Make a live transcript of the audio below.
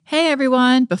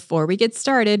everyone. Before we get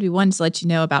started, we wanted to let you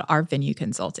know about our venue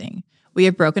consulting. We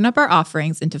have broken up our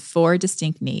offerings into 4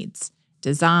 distinct needs: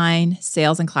 design,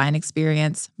 sales and client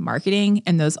experience, marketing,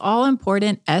 and those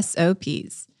all-important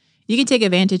SOPs. You can take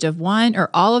advantage of one or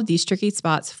all of these tricky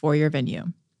spots for your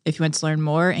venue. If you want to learn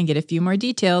more and get a few more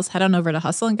details, head on over to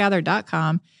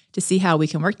hustleandgather.com to see how we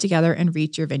can work together and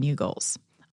reach your venue goals.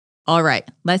 All right,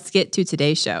 let's get to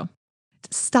today's show.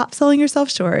 Stop selling yourself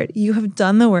short. You have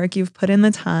done the work. You've put in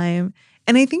the time.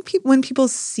 And I think when people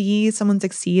see someone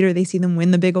succeed or they see them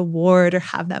win the big award or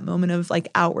have that moment of like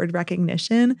outward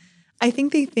recognition, I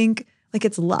think they think like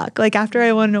it's luck. Like after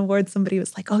I won an award, somebody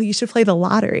was like, oh, you should play the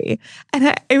lottery.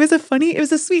 And it was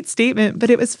a sweet statement, but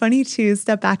it was funny to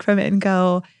step back from it and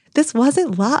go, this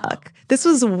wasn't luck. This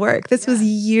was work. This was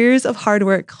years of hard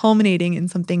work culminating in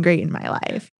something great in my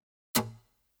life.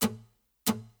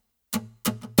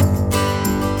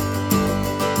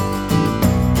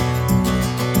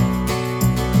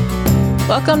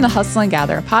 Welcome to Hustle and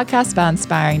Gather, a podcast about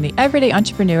inspiring the everyday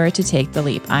entrepreneur to take the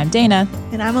leap. I'm Dana.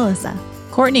 And I'm Alyssa.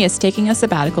 Courtney is taking a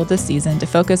sabbatical this season to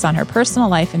focus on her personal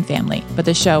life and family, but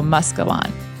the show must go on.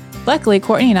 Luckily,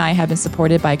 Courtney and I have been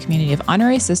supported by a community of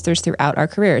honorary sisters throughout our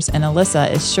careers, and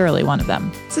Alyssa is surely one of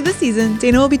them. So this season,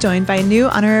 Dana will be joined by a new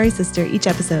honorary sister each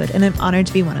episode, and I'm honored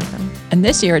to be one of them. And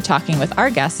this year, we're talking with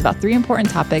our guests about 3 important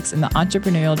topics in the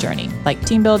entrepreneurial journey, like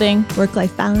team building,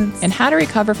 work-life balance, and how to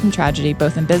recover from tragedy,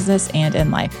 both in business and in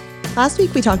life. Last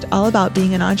week, we talked all about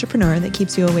being an entrepreneur that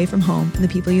keeps you away from home and the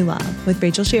people you love with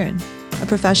Rachel Sheeran, a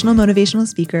professional motivational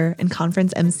speaker and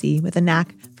conference MC with a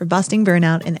knack for busting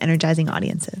burnout and energizing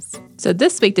audiences. So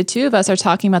this week, the 2 of us are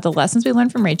talking about the lessons we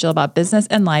learned from Rachel about business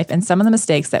and life and some of the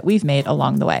mistakes that we've made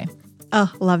along the way. Oh,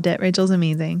 loved it. Rachel's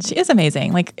amazing. She is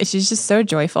amazing. Like, she's just so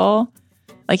joyful.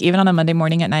 Like, even on a Monday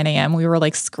morning at 9 a.m., we were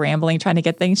like scrambling, trying to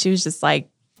get things. She was just like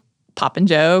popping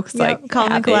jokes, like calm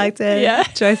and collected, yeah.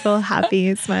 Joyful,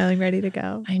 happy, smiling, ready to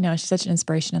go. I know. She's such an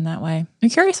inspiration in that way. I'm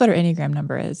curious what her Enneagram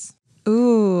number is.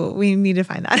 Ooh, we need to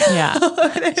find that.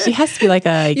 Yeah. She has to be like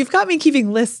a... You've got me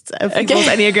keeping lists of people's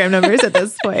Enneagram numbers at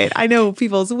this point. I know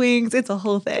people's wings. It's a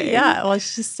whole thing. Yeah. Well,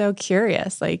 she's just so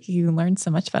curious. Like, you learn so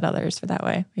much about others for that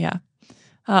way. Yeah.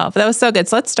 Oh, but that was so good.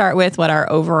 So let's start with what our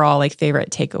overall like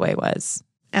favorite takeaway was.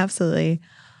 Absolutely.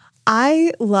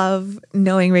 I love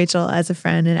knowing Rachel as a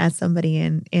friend and as somebody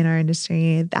in our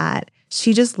industry that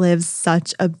she just lives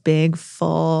such a big,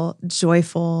 full,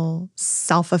 joyful,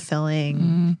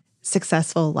 self-fulfilling,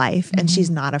 successful life. And she's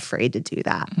not afraid to do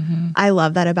that. I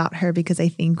love that about her because I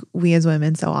think we as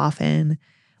women so often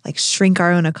like shrink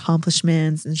our own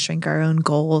accomplishments and shrink our own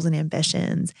goals and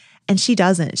ambitions. And she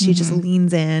doesn't. She just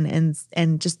leans in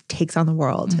and just takes on the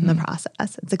world in the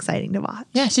process. It's exciting to watch.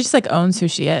 Yeah, she just like owns who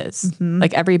she is.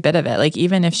 Like every bit of it. Like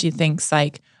even if she thinks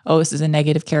like, oh, this is a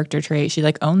negative character trait, she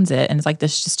like owns it. And it's like,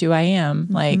 this is just who I am.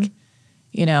 Like,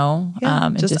 you know.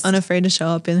 Just unafraid to show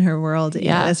up in her world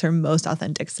as her most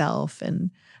authentic self. And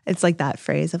it's like that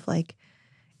phrase of like,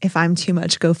 if I'm too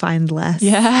much, go find less.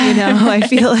 Yeah. You know, I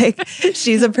feel like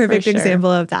she's a perfect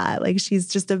example of that. Like she's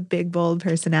just a big, bold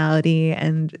personality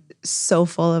and so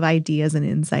full of ideas and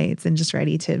insights and just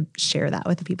ready to share that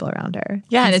with the people around her.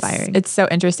 Yeah. And it's so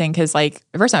interesting because like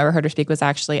the first time I ever heard her speak was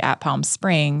actually at Palm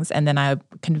Springs. And then I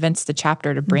convinced the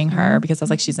chapter to bring her because I was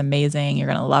like, she's amazing. You're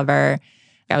going to love her.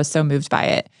 I was so moved by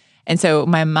it. And so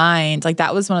my mind, like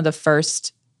that was one of the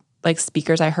first like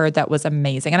speakers I heard that was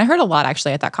amazing. And I heard a lot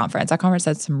actually at that conference. That conference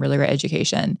had some really great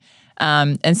education.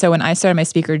 And so when I started my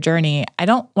speaker journey, I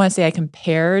don't want to say I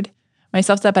compared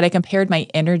myself to that, but I compared my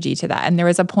energy to that. And there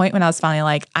was a point when I was finally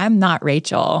like, I'm not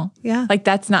Rachel. Yeah. Like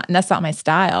that's not my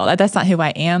style. That's not who I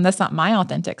am. That's not my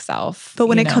authentic self. But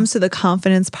when it comes to the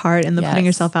confidence part and the putting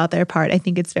yourself out there part, I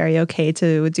think it's very okay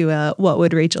to do a what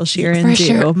would Rachel Sheeran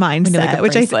do mindset,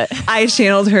 which I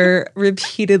channeled her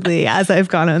repeatedly as I've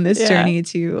gone on this journey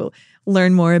to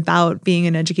learn more about being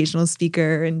an educational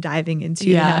speaker and diving into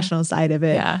the national side of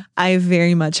it. Yeah. I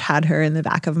very much had her in the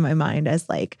back of my mind as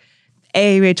like,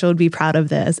 A, Rachel would be proud of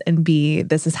this, and B,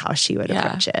 this is how she would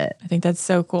approach it. I think that's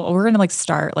so cool. We're going to like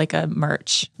start like a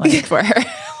merch like for her.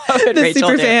 The Rachel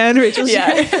super fan, Rachel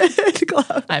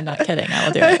Sheeran. I'm not kidding. I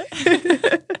will do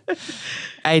it.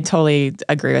 I totally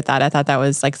agree with that. I thought that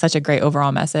was like such a great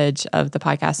overall message of the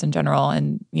podcast in general.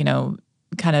 And, you know,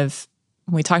 kind of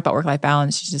when we talked about work-life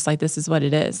balance, she's just like, this is what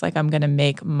it is. Like, I'm going to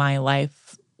make my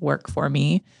life work for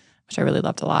me, which I really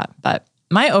loved a lot. But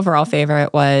my overall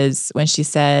favorite was when she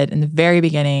said in the very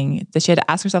beginning that she had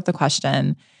to ask herself the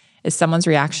question, is someone's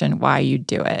reaction why you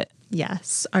do it?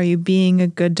 Yes. Are you being a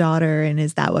good daughter, and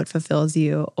is that what fulfills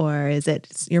you? Or is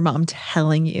it your mom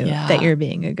telling you that you're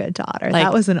being a good daughter? Like,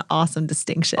 that was an awesome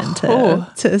distinction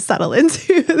to settle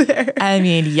into there. I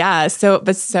mean, yeah. So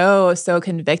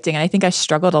convicting. And I think I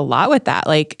struggled a lot with that.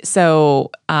 Like,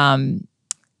 so,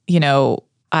 you know,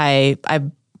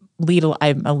 I'm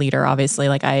a leader, obviously.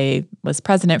 Like, I was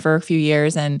president for a few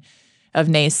years of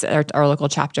NACE, our local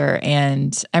chapter.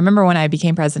 And I remember when I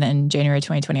became president in January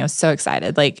 2020, I was so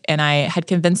excited. Like, and I had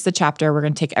convinced the chapter, we're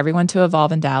going to take everyone to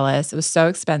Evolve in Dallas. It was so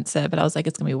expensive, but I was like,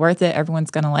 it's going to be worth it.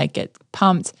 Everyone's going to like get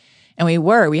pumped. And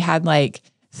we had like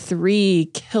 3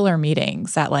 killer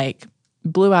meetings that like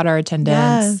blew out our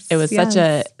attendance. It was such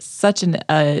an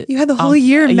you had the whole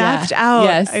year mapped out.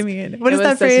 Yes. I mean, what is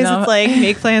that phrase? It's like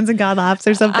make plans and God laughs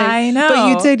or something. I know.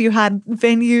 But you had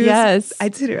venues. Yes. I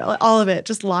did all of it,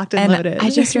 just locked and loaded.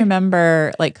 I just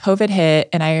remember like COVID hit,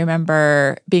 and I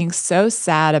remember being so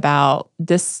sad about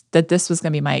that this was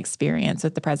going to be my experience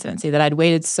with the presidency, that I'd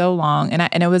waited so long.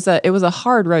 And it was a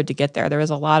hard road to get there. There was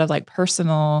a lot of like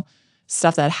personal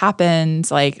stuff that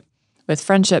happened, like with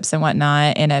friendships and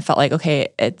whatnot. And I felt like,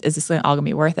 okay, is this all going to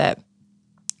be worth it?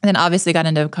 And then obviously got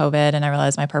into COVID, and I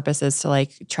realized my purpose is to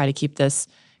like try to keep this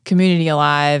community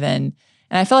alive. And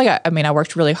I feel like, I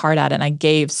worked really hard at it, and I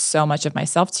gave so much of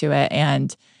myself to it.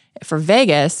 And for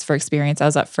Vegas, for experience, I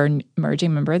was up for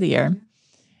Emerging Member of the Year,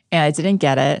 and I didn't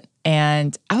get it.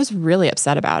 And I was really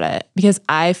upset about it because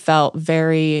I felt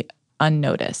very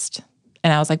unnoticed.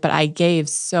 And I was like, but I gave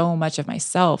so much of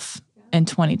myself in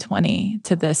 2020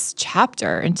 to this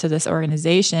chapter and to this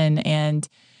organization. And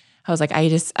I was like, I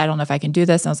don't know if I can do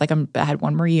this. And I was like, I had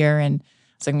one more year, and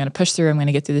so I'm going to push through. I'm going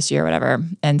to get through this year, whatever.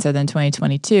 And so then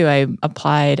 2022, I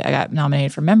applied, I got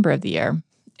nominated for Member of the Year.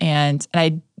 And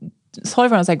I told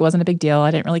everyone, I was like, it wasn't a big deal.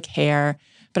 I didn't really care,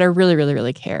 but I really, really,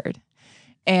 really cared.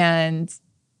 And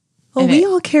we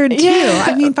all cared too. Yeah,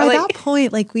 I mean, by that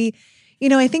point, like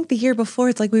I think the year before,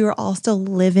 it's like we were all still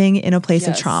living in a place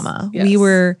of trauma.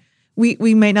 Yes.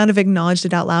 We might not have acknowledged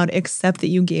it out loud, except that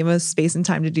you gave us space and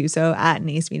time to do so at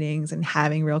NACE meetings and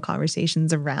having real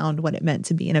conversations around what it meant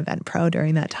to be an event pro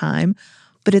during that time.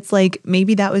 But it's like,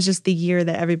 maybe that was just the year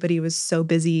that everybody was so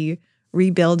busy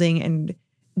rebuilding and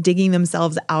digging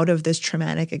themselves out of this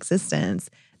traumatic existence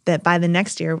that by the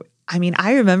next year, I mean,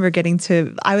 I remember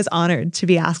I was honored to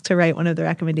be asked to write one of the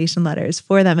recommendation letters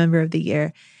for that Member of the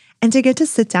Year, and to get to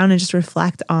sit down and just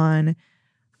reflect on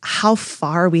how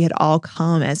far we had all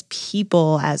come as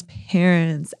people, as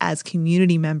parents, as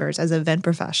community members, as event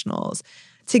professionals,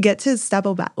 to get to step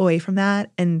away from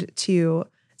that and to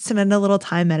spend a little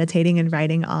time meditating and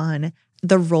writing on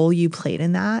the role you played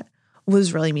in that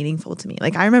was really meaningful to me.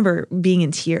 Like, I remember being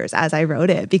in tears as I wrote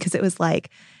it, because it was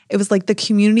like the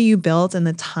community you built and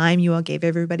the time you all gave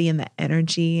everybody, and the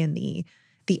energy and the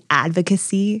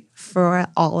advocacy for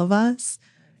all of us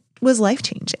was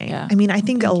life-changing. Yeah. I mean, I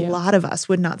think a lot of us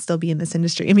would not still be in this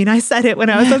industry. I mean, I said it when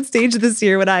I was on stage this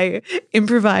year, when I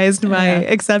improvised my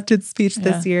acceptance speech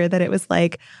this year, that it was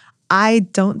like, I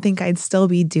don't think I'd still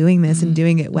be doing this and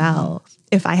doing it well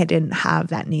if I didn't have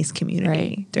that NACE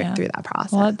community through that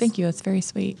process. Well, thank you. It's very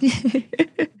sweet.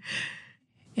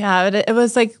 Yeah, but it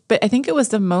was like, but I think it was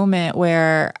the moment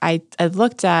where I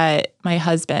looked at my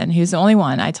husband, who's the only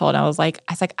one I told. I was like,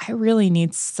 I really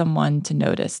need someone to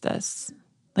notice this.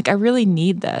 Like, I really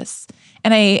need this.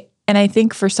 And I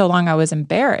think for so long I was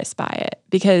embarrassed by it,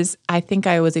 because I think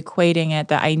I was equating it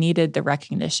that I needed the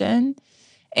recognition.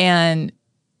 And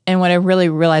what I really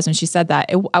realized when she said that,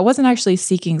 I wasn't actually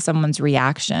seeking someone's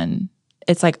reaction.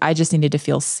 It's like, I just needed to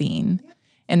feel seen.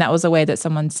 And that was a way that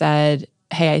someone said,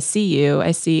 hey, I see you.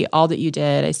 I see all that you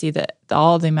did. I see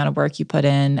all the amount of work you put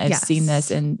in. I've seen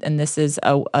this. And this is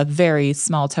a very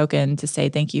small token to say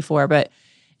thank you for. But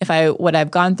if I would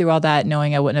have gone through all that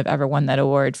knowing I wouldn't have ever won that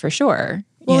award, for sure.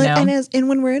 Well, and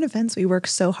when we're in events, we work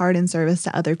so hard in service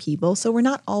to other people. So we're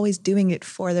not always doing it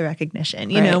for the recognition.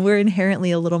 You know, we're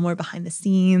inherently a little more behind the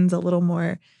scenes, a little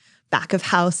more back of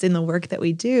house in the work that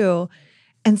we do.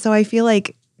 And so I feel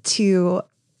like to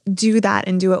do that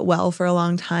and do it well for a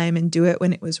long time, and do it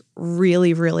when it was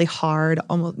really, really hard,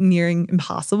 almost nearing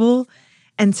impossible,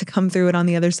 and to come through it on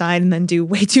the other side and then do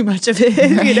way too much of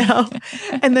it, you know,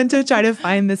 and then to try to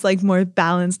find this like more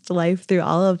balanced life through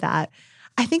all of that.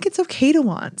 I think it's okay to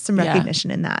want some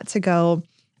recognition in that, to go,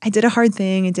 I did a hard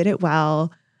thing, I did it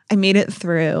well, I made it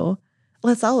through,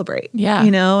 let's celebrate,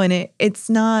 you know? And it's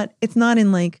not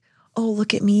in like, oh,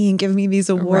 look at me and give me these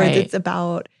awards. Right. It's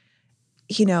about,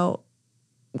 you know,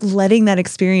 letting that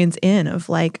experience in of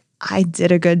like, I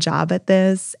did a good job at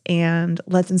this, and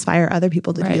let's inspire other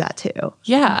people to do that too.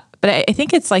 Yeah. But I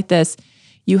think it's like this,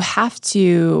 you have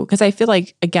to, because I feel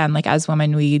like, again, like as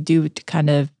women, we do kind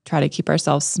of try to keep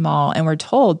ourselves small, and we're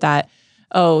told that,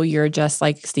 oh, you're just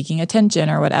like seeking attention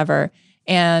or whatever.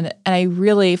 And I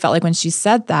really felt like when she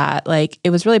said that, like it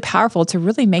was really powerful to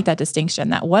really make that distinction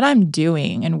that what I'm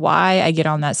doing and why I get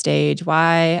on that stage,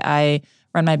 why I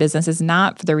run my business is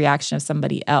not for the reaction of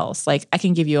somebody else. Like I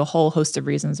can give you a whole host of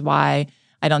reasons why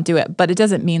I don't do it, but it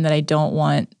doesn't mean that I don't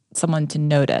want someone to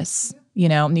notice, you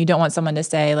know, and you don't want someone to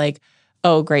say like,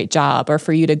 oh, great job, or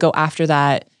for you to go after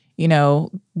that, you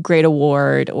know, great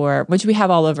award, or which we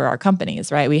have all over our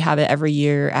companies, right? We have it every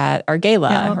year at our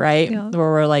gala, right? Where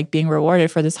we're like being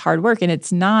rewarded for this hard work. And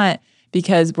it's not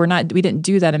because we didn't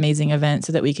do that amazing event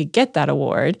so that we could get that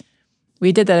award.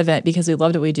 We did that event because we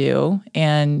loved what we do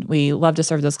and we love to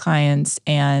serve those clients,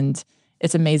 and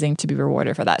it's amazing to be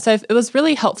rewarded for that. So it was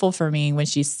really helpful for me when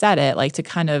she said it, like to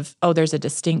kind of, oh, there's a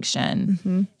distinction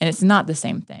and it's not the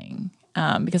same thing.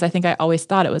 Because I think I always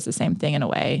thought it was the same thing in a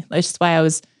way. That's just why I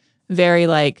was very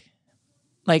like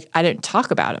I didn't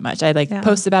talk about it much. I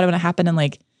posted about it when it happened, and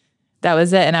like that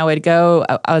was it. And I would go.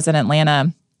 I was in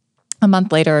Atlanta a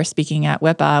month later speaking at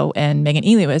WIPA, and Megan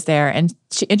Ely was there, and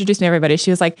she introduced me to everybody. She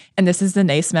was like, "And this is the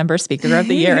NACE Member Speaker of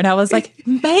the Year." And I was like,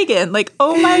 "Megan, like,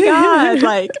 oh my god,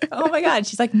 like, oh my god."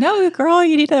 She's like, "No, girl,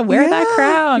 you need to wear that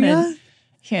crown." And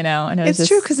you know, and it's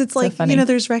true because it's like, you know,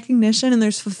 there's recognition and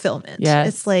there's fulfillment. Yes.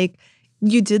 It's like,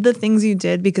 you did the things you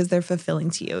did because they're fulfilling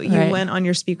to you. You went on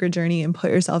your speaker journey and put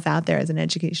yourself out there as an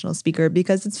educational speaker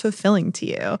because it's fulfilling to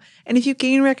you. And if you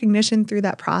gain recognition through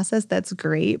that process, that's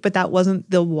great, but that wasn't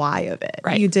the why of it.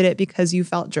 Right. You did it because you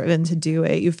felt driven to do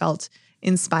it. You felt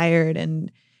inspired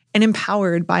and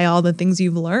empowered by all the things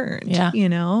you've learned. Yeah. You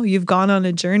know, you've gone on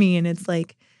a journey, and it's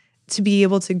like to be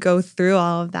able to go through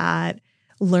all of that,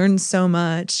 learn so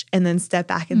much, and then step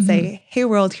back and say, hey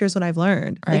world, here's what I've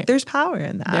learned. Right. Like there's power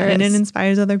in that, and it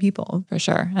inspires other people. For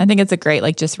sure. I think it's a great,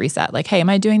 like, just reset. Like, hey, am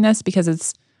I doing this because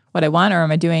it's what I want, or am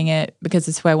I doing it because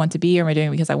it's who I want to be, or am I doing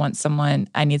it because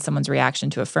I need someone's reaction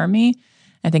to affirm me?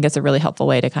 I think it's a really helpful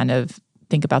way to kind of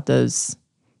think about those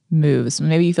moves.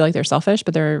 Maybe you feel like they're selfish,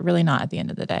 but they're really not at the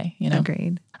end of the day, you know?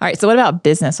 Agreed. All right. So what about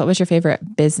business? What was your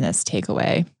favorite business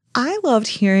takeaway? I loved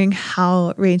hearing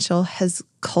how Rachel has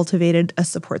cultivated a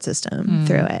support system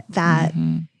through it. That,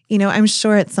 you know, I'm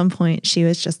sure at some point she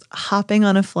was just hopping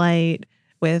on a flight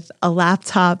with a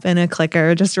laptop and a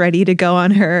clicker, just ready to go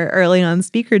on her early on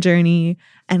speaker journey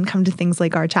and come to things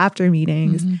like our chapter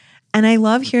meetings. And I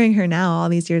love hearing her now, all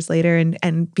these years later,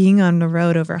 and being on the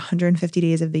road over 150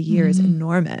 days of the year is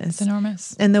enormous. It's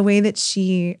enormous. And the way that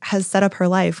she has set up her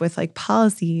life with like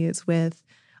policies, with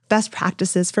best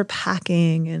practices for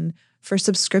packing and for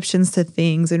subscriptions to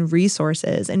things and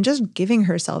resources, and just giving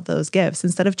herself those gifts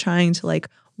instead of trying to like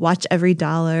watch every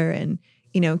dollar and,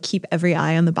 you know, keep every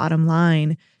eye on the bottom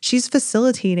line. She's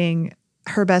facilitating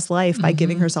her best life by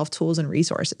giving herself tools and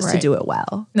resources to do it well.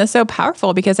 And that's so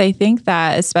powerful, because I think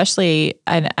that especially,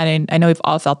 I know we've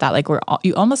all felt that, like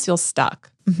you almost feel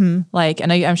stuck. Like,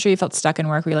 and I'm sure you felt stuck in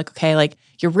work where you're like, okay, like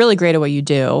you're really great at what you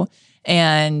do,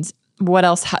 and what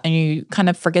else? And you kind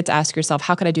of forget to ask yourself,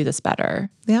 how could I do this better?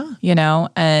 Yeah. You know,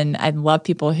 and I love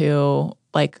people who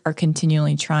like are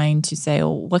continually trying to say,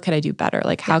 well, what could I do better?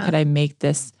 Like, how could I make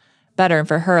this better? And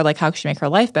for her, like, how could she make her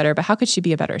life better? But how could she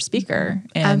be a better speaker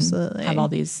and have all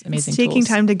these amazing tools? Taking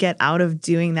time to get out of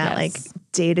doing that like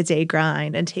day-to-day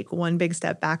grind and take one big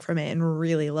step back from it and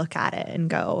really look at it and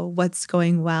go, what's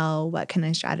going well? What can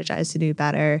I strategize to do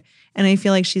better? And I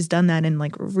feel like she's done that and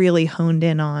like really honed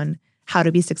in on how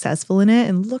to be successful in it,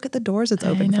 and look at the doors it's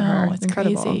opened for her. It's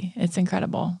incredible. Crazy. It's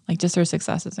incredible. Like just her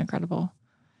success is incredible.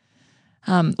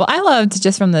 Well, I loved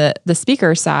just from the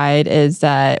speaker side is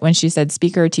that when she said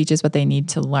speaker teaches what they need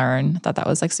to learn, I thought that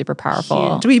was like super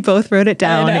powerful. Huge. We both wrote it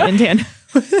down in tandem.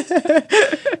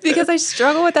 Because I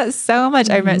struggle with that so much.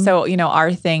 So, you know,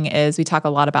 our thing is we talk a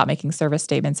lot about making service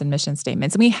statements and mission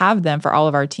statements, and we have them for all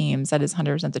of our teams. That is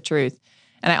 100% the truth.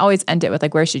 And I always end it with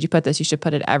like, where should you put this? You should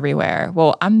put it everywhere.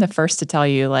 Well, I'm the first to tell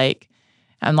you, like,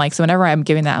 I'm like, so whenever I'm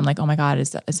giving that, I'm like, oh my God,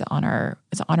 is it on our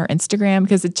Instagram?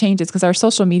 Because it changes, because our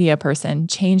social media person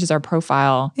changes our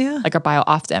profile, like our bio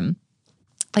often.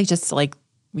 Like just like,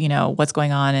 you know, what's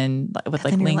going on and with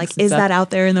like links. Like, is that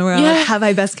out there in the world? Yeah. Have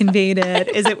I best conveyed it?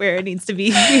 Is it where it needs to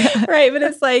be? Right. But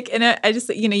it's like, and I just,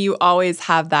 you know, you always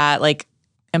have that like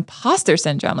imposter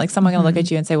syndrome. Like someone gonna look at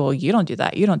you and say, well, you don't do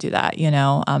that. You don't do that, you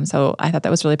know? So I thought that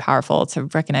was really powerful to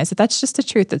recognize that that's just the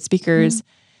truth, that speakers,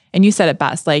 and you said it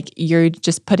best, like you're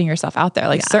just putting yourself out there.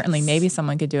 Like certainly maybe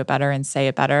someone could do it better and say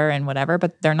it better and whatever,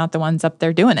 but they're not the ones up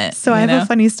there doing it. So I have a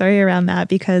funny story around that,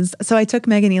 because I took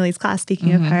Megan Ely's class,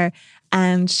 speaking of her,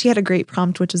 and she had a great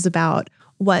prompt, which is about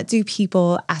what do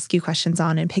people ask you questions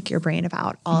on and pick your brain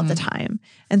about all the time?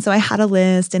 And so I had a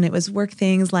list, and it was work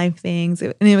things, life things.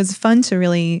 And it was fun to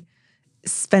really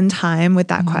spend time with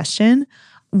that question.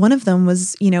 One of them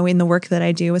was, in the work that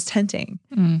I do, was tenting.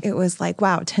 It was like,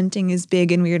 wow, tenting is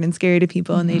big and weird and scary to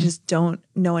people, and they just don't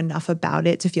know enough about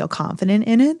it to feel confident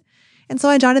in it. And so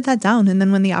I jotted that down. And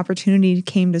then when the opportunity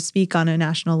came to speak on a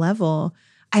national level,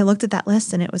 I looked at that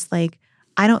list, and it was like,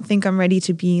 I don't think I'm ready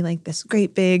to be like this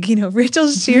great big, Rachel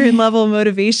Sheeran level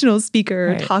motivational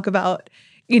speaker or talk about,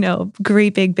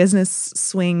 great big business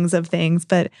swings of things.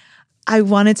 But I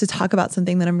wanted to talk about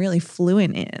something that I'm really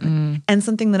fluent in and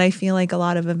something that I feel like a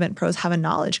lot of event pros have a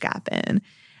knowledge gap in.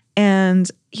 And,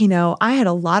 I had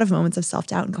a lot of moments of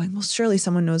self-doubt and going, well, surely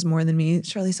someone knows more than me.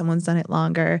 Surely someone's done it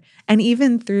longer. And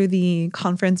even through the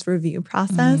conference review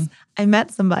process, I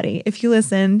met somebody. If you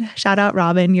listened, shout out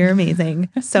Robin, you're amazing.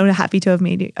 So happy to have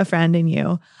made a friend in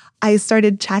you. I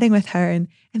started chatting with her, and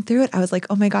through it, I was like,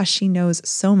 oh my gosh, she knows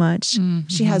so much.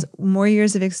 She has more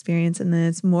years of experience in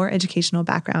this, more educational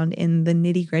background in the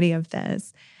nitty gritty of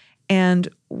this. And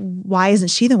why isn't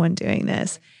she the one doing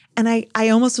this? And I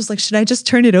almost was like, should I just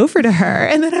turn it over to her?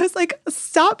 And then I was like,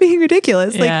 stop being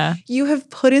ridiculous. Like, you have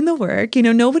put in the work.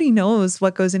 Nobody knows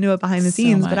what goes into it behind the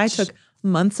scenes, but I took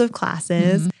months of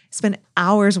classes, spent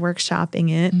hours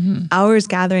workshopping it, hours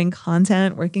gathering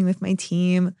content, working with my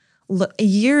team,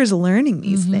 years learning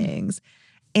these things,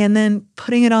 and then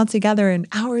putting it all together, and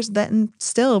hours then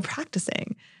still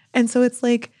practicing. And so it's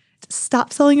like,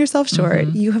 stop selling yourself short.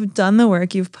 You have done the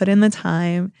work. You've put in the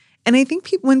time. And I think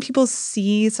when people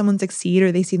see someone succeed,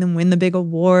 or they see them win the big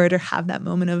award, or have that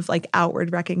moment of like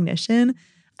outward recognition,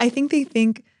 I think they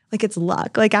think like it's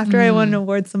luck. Like after I won an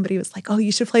award, somebody was like, oh,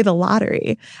 you should play the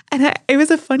lottery. And it was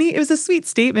a sweet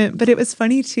statement, but it was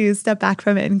funny to step back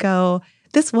from it and go,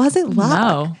 this wasn't luck.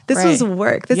 No, this was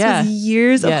work. This was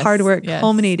years of hard work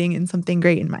culminating in something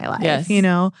great in my life,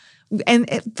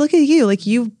 And look at you, like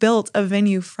you've built a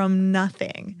venue from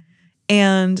nothing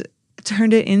and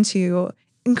turned it into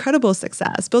incredible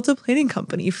success, built a planning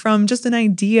company from just an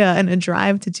idea and a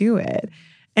drive to do it.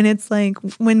 And it's like,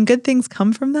 when good things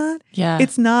come from that,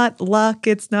 it's not luck.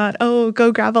 It's not, oh,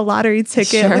 go grab a lottery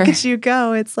ticket. Look at you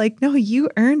go. It's like, no, you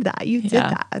earned that. You did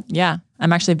that. Yeah.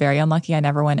 I'm actually very unlucky. I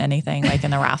never win anything like in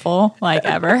the raffle, like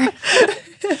ever.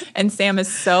 And Sam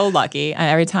is so lucky. And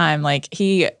every time, like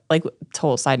he, like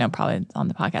total side note, probably on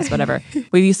the podcast, whatever.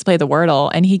 We used to play the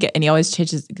Wordle, and he always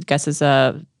guesses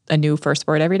a new first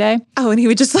word every day. Oh, and he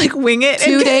would just like wing it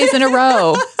 2 days in a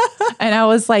row. And I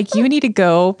was like, you need to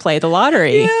go play the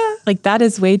lottery. Yeah. Like that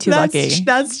is way too lucky.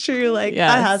 That's true. Like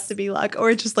that has to be luck,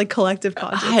 or just like collective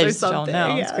consciousness or something. I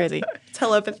don't know. It's crazy.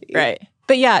 Telepathy. Right.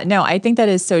 But yeah, no, I think that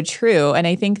is so true. And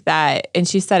I think that, and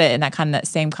she said it in that kind of that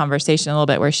same conversation a little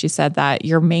bit, where she said that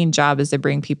your main job is to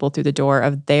bring people through the door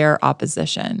of their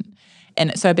opposition.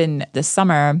 And so I've been this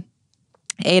summer,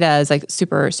 Ada is like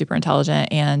super, super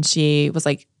intelligent. And she was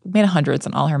like, made hundreds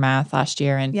on all her math last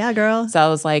year. And yeah, girl. So I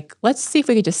was like, let's see if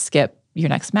we could just skip your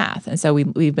next math. And so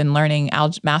we've been learning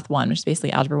Math 1, which is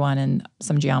basically Algebra 1 and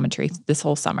some geometry this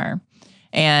whole summer.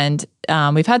 And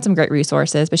we've had some great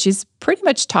resources, but she's pretty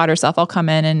much taught herself. I'll come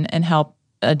in and help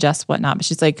adjust whatnot. But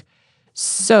she's like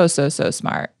so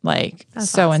smart, like that's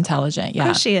so awesome. Intelligent.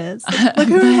 Yeah, she is. Look at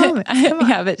her moment.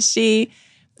 Yeah,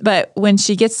 but when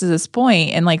she gets to this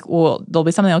point, and like, well, there'll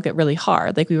be something that'll get really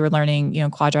hard. Like we were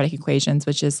learning, quadratic equations,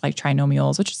 which is like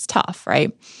trinomials, which is tough,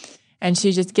 right? And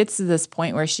she just gets to this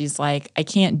point where she's like, I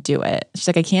can't do it. She's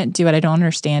like, I can't do it. I don't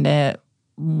understand it.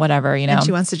 Whatever, And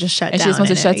she wants to just shut down. And she just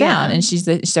wants to shut down. And she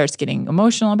starts getting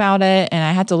emotional about it. And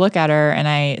I had to look at her and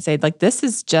I say, like, this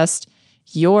is just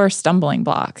your stumbling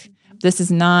block. This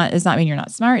does not mean you're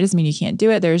not smart. It doesn't mean you can't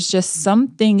do it. There's just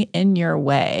something in your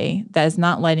way that is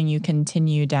not letting you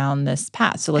continue down this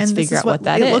path. So let's figure out what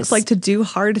that is. It looks like to do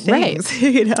hard things.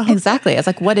 Right. Exactly. It's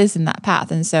like, what is in that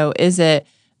path? And so is it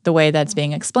the way that's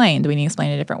being explained? Do we need to explain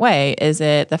it a different way? Is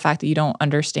it the fact that you don't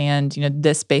understand,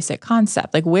 this basic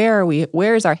concept? Like where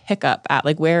is our hiccup at?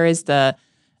 Like where is the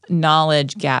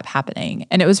knowledge gap happening?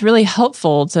 And it was really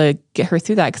helpful to get her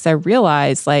through that, because I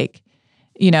realized like,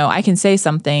 I can say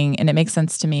something and it makes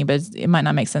sense to me, but it might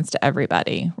not make sense to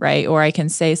everybody, right? Or I can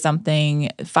say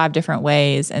something 5 different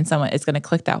ways and it's going to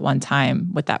click that one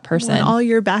time with that person. And all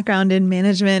your background in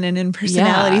management and in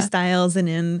personality styles and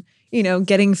in,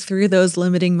 getting through those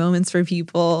limiting moments for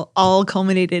people all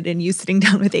culminated in you sitting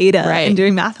down with Ada and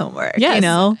doing math homework, Yeah.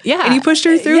 And you pushed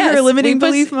her through her limiting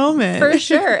belief moment. For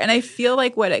sure. And I feel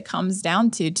like what it comes down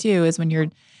to too is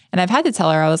and I've had to tell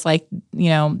her, I was like,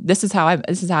 this is how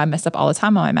I mess up all the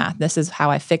time on my math. This is how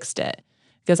I fixed it.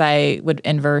 because I would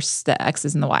inverse the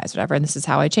X's and the Y's, whatever. And this is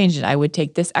how I changed it. I would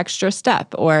take this extra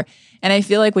step and I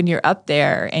feel like when you're up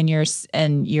there and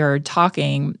you're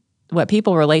talking, what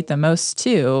people relate the most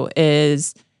to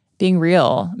is being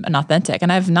real and authentic.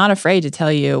 And I'm not afraid to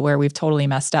tell you where we've totally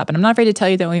messed up. And I'm not afraid to tell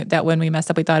you that when we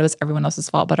messed up, we thought it was everyone else's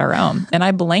fault but our own. And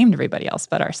I blamed everybody else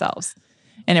but ourselves.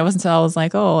 And it wasn't until I was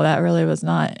like, oh, that really was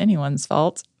not anyone's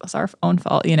fault. It was our own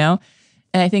fault, And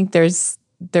I think there's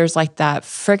like that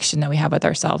friction that we have with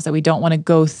ourselves that we don't want to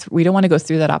go through. We don't want to go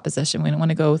through that opposition. We don't want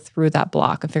to go through that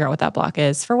block and figure out what that block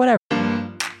is for whatever.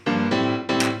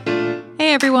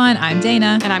 Hey everyone, I'm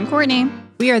Dana. And I'm Courtney.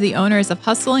 We are the owners of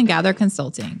Hustle and Gather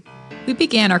Consulting. We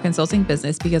began our consulting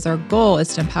business because our goal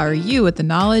is to empower you with the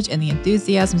knowledge and the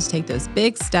enthusiasm to take those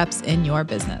big steps in your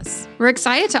business. We're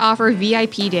excited to offer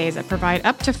VIP days that provide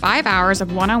up to 5 hours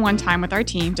of one-on-one time with our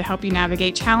team to help you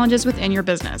navigate challenges within your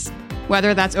business.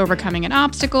 Whether that's overcoming an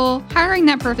obstacle, hiring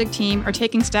that perfect team, or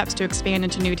taking steps to expand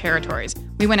into new territories,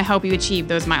 we want to help you achieve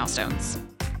those milestones.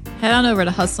 Head on over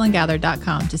to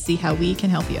hustleandgather.com to see how we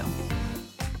can help you.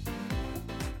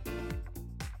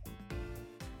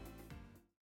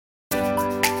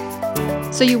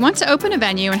 So you want to open a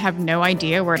venue and have no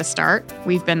idea where to start?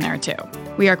 We've been there too.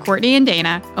 We are Courtney and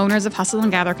Dana, owners of Hustle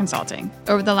and Gather Consulting.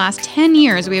 Over the last 10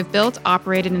 years, we have built,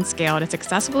 operated, and scaled a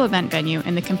successful event venue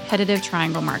in the competitive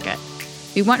triangle market.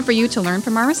 We want for you to learn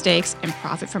from our mistakes and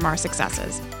profit from our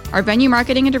successes. Our venue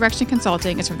marketing and direction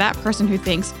consulting is for that person who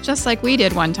thinks, just like we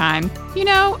did one time,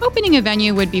 opening a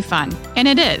venue would be fun. And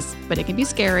it is, but it can be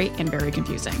scary and very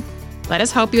confusing. Let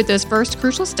us help you with those first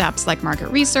crucial steps like market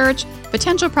research,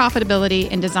 potential profitability,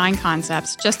 and design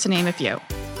concepts, just to name a few.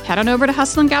 Head on over to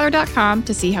hustleandgather.com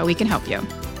to see how we can help you.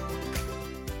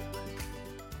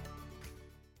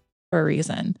 For a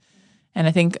reason. And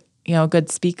I think, a good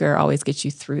speaker always gets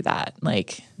you through that.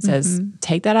 Like says,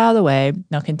 take that out of the way.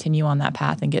 Now continue on that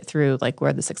path and get through like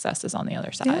where the success is on the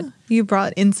other side. Yeah. You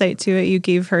brought insight to it. You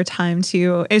gave her time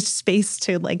space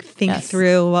to like think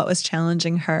through what was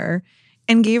challenging her.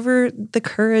 And gave her the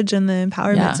courage and the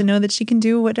empowerment to know that she can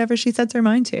do whatever she sets her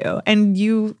mind to. And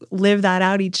you live that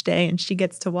out each day and she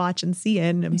gets to watch and see it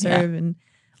and observe and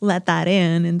let that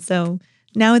in. And so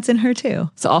now it's in her too.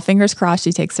 So all fingers crossed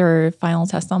she takes her final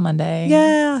test on Monday.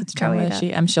 Yeah.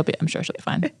 I'm sure she'll be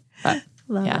fine. But,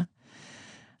 Love it.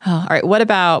 Oh, all right. What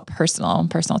about personal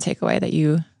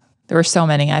takeaway there were so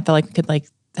many. I feel like we could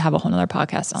have a whole nother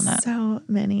podcast on that. So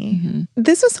many. Mm-hmm.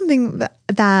 This was something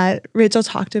that Rachel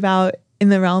talked about in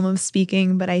the realm of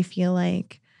speaking, but I feel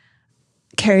like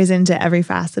carries into every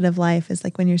facet of life is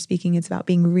like when you're speaking, it's about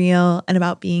being real and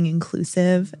about being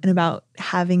inclusive and about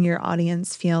having your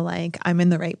audience feel like I'm in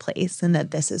the right place and that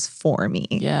this is for me.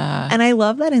 Yeah. And I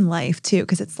love that in life too,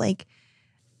 because it's like,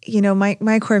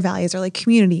 my core values are like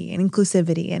community and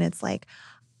inclusivity. And it's like,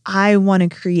 I want to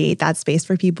create that space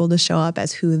for people to show up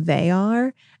as who they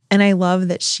are. And I love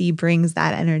that she brings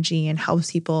that energy and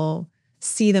helps people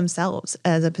see themselves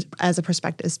as a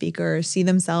prospective speaker, see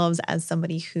themselves as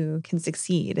somebody who can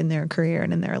succeed in their career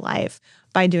and in their life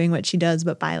by doing what she does,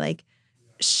 but by like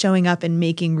showing up and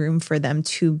making room for them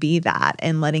to be that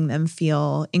and letting them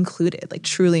feel included, like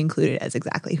truly included as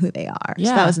exactly who they are. Yeah.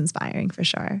 So that was inspiring for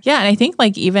sure. Yeah. And I think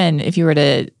like even if you were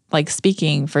to like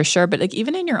speaking for sure, but like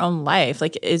even in your own life,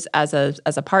 like is as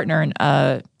a partner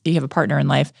and you have a partner in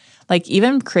life, like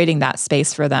even creating that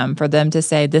space for them to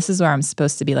say, this is where I'm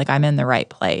supposed to be, like I'm in the right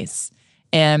place.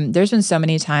 And there's been so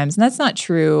many times, and that's not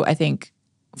true, I think,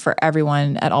 for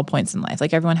everyone at all points in life.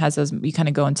 Like everyone has those, you kind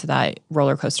of go into that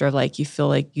roller coaster of like, you feel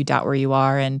like you doubt where you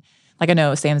are. And like, I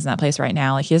know Sam's in that place right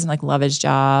now. Like he doesn't like love his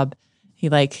job.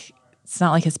 It's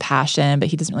not like his passion, but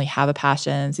he doesn't really have a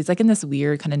passion. So he's like in this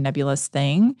weird kind of nebulous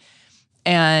thing.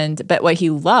 But what he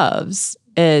loves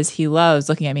is he loves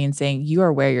looking at me and saying, you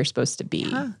are where you're supposed to be.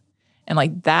 Huh. And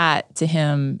like that to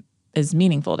him is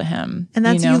meaningful to him. And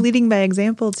that's you leading by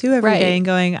example too every day and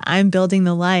going, I'm building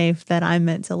the life that I'm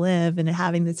meant to live and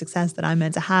having the success that I'm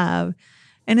meant to have.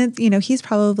 And it's, he's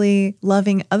probably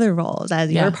loving other roles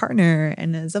as your partner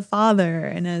and as a father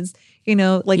and as,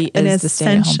 like an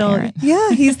essential,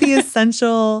 he's the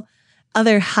essential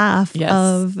other half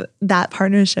of that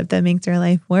partnership that makes your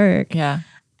life work. Yeah.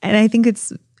 And I think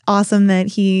it's awesome that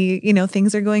he,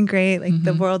 things are going great. Like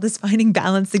the world is finding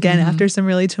balance again after some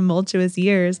really tumultuous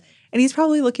years. And he's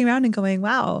probably looking around and going,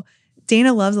 wow,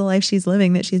 Dana loves the life she's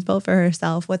living that she's built for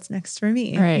herself. What's next for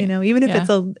me? Right. Even if it's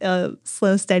a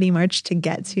slow, steady march to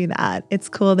get to that, it's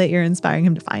cool that you're inspiring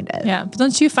him to find it. Yeah. But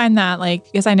don't you find that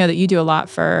because I know that you do a lot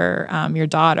for your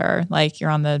daughter, like you're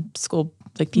on the school,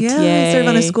 like PTA. Yeah, I serve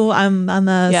on a school. I'm on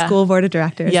the school board of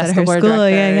directors at her school.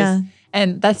 Yeah.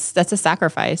 And that's a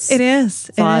sacrifice. It is.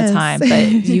 It's a lot of time.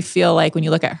 But you feel like when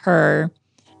you look at her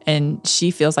and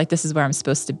she feels like this is where I'm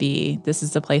supposed to be. This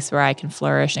is the place where I can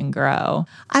flourish and grow.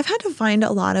 I've had to find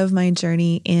a lot of my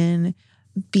journey in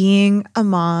being a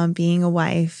mom, being a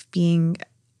wife, being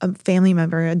a family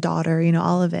member, a daughter,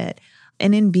 all of it.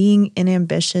 And in being an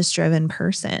ambitious, driven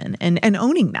person and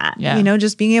owning that,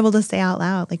 just being able to say out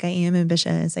loud, like, I am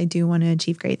ambitious. I do want to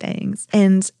achieve great things.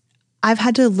 And I've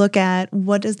had to look at,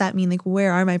 what does that mean? Like,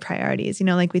 where are my priorities?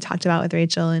 Like we talked about with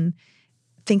Rachel, and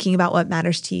thinking about what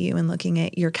matters to you and looking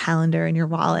at your calendar and your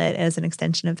wallet as an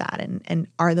extension of that. And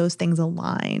are those things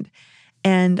aligned?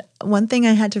 And one thing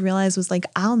I had to realize was, like,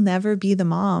 I'll never be the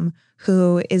mom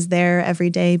who is there every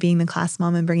day being the class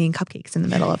mom and bringing cupcakes in the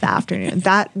middle of the afternoon.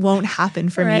 That won't happen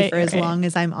for me for as long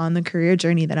as I'm on the career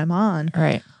journey that I'm on.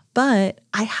 Right. But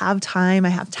I have time, I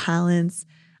have talents,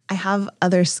 I have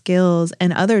other skills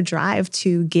and other drive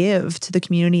to give to the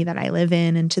community that I live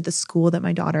in and to the school that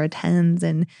my daughter attends.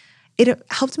 And it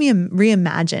helped me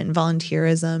reimagine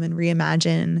volunteerism and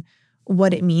reimagine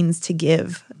what it means to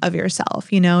give of yourself.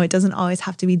 It doesn't always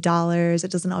have to be dollars.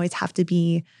 It doesn't always have to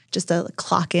be just a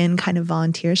clock in kind of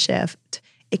volunteer shift.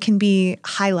 It can be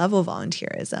high level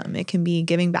volunteerism. It can be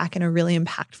giving back in a really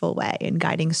impactful way and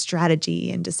guiding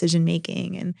strategy and decision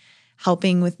making and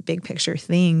helping with big picture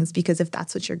things. Because if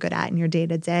that's what you're good at in your day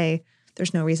to day,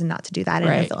 there's no reason not to do that in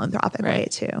a philanthropic way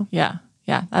too. Yeah.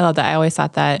 Yeah. I love that. I always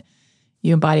thought that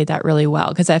you embodied that really well,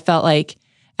 because I felt like,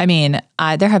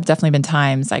 there have definitely been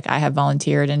times like I have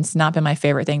volunteered and it's not been my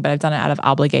favorite thing, but I've done it out of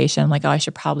obligation. Like, I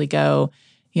should probably go,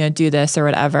 do this or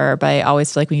whatever. But I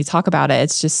always feel like when you talk about it,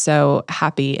 it's just so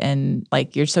happy and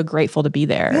like, you're so grateful to be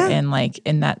there and like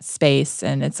in that space.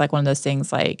 And it's like one of those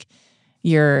things, like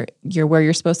you're where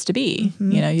you're supposed to be.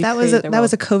 Mm-hmm. That was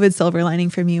a COVID silver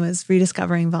lining for me, was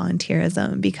rediscovering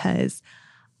volunteerism, because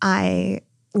I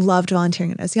loved volunteering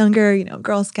when I was younger,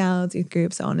 Girl Scouts, youth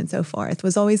groups, so on and so forth.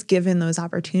 Was always given those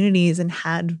opportunities and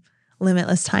had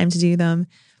limitless time to do them.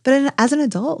 But as an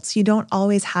adult, you don't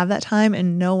always have that time,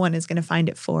 and no one is going to find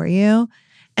it for you.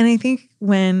 And I think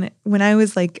when I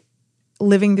was like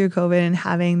living through COVID and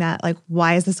having that, like,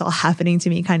 why is this all happening to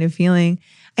me kind of feeling,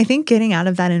 I think getting out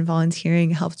of that and volunteering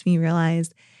helped me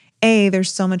realize, A,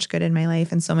 there's so much good in my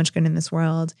life and so much good in this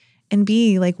world. And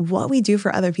B, like, what we do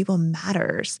for other people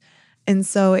matters. And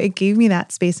so it gave me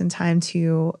that space and time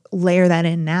to layer that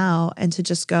in now and to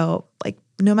just go, like,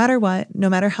 no matter what, no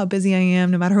matter how busy I am,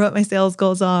 no matter what my sales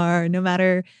goals are, no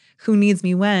matter who needs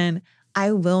me when,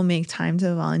 I will make time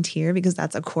to volunteer, because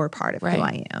that's a core part of who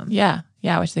I am. Yeah.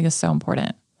 Yeah. Which I think is so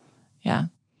important. Yeah.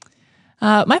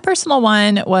 My personal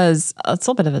one was, it's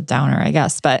a little bit of a downer, I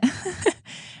guess, but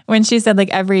when she said, like,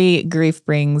 every grief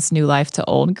brings new life to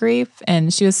old grief.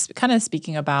 And she was kind of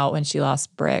speaking about when she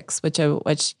lost Bricks, which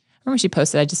remember she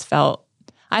posted,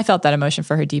 I felt that emotion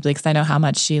for her deeply, because I know how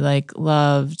much she like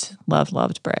loved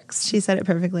Bricks. She said it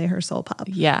perfectly, her soul pop.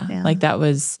 Yeah. Like that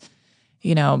was,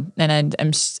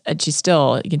 and she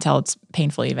still, you can tell it's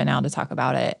painful even now to talk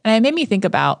about it. And it made me think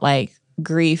about like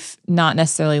grief, not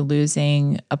necessarily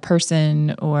losing a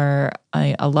person or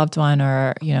a loved one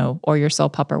or your soul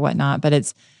pup or whatnot, but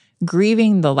it's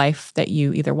grieving the life that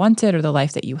you either wanted or the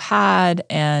life that you had.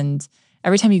 And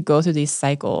every time you go through these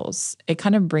cycles, it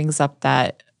kind of brings up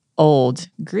that old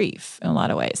grief in a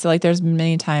lot of ways. So like there's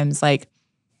many times like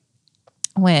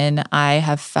when I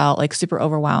have felt like super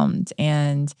overwhelmed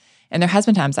and there has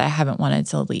been times I haven't wanted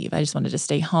to leave. I just wanted to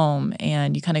stay home,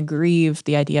 and you kind of grieve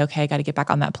the idea, okay, I got to get back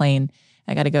on that plane.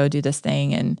 I got to go do this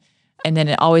thing. And then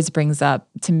it always brings up,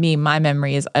 to me, my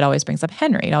memory is, it always brings up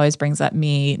Henry. It always brings up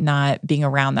me not being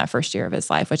around that first year of his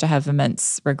life, which I have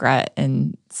immense regret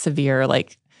and severe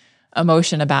like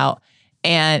emotion about.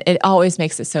 And it always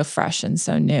makes it so fresh and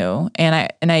so new.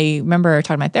 And I remember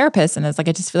talking to my therapist, and it's like,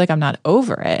 I just feel like I'm not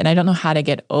over it, and I don't know how to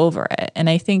get over it. And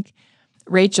I think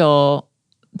Rachel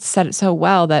said it so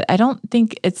well that I don't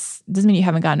think doesn't mean you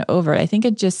haven't gotten over it. I think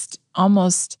it just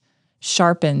almost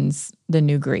sharpens the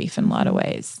new grief in a lot of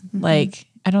ways. Mm-hmm. Like,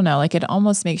 I don't know, like it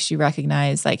almost makes you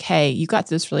recognize like, hey, you got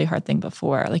through this really hard thing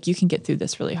before. Like you can get through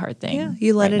this really hard thing. Yeah,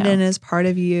 you let it in as part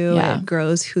of you. Yeah. It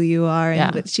grows who you are.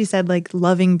 And she said like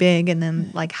loving big and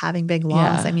then like having big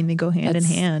loss. I mean, they go hand in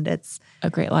hand. It's a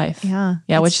great life. Yeah.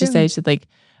 Yeah. What'd she say? She said like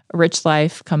a rich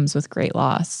life comes with great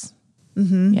loss.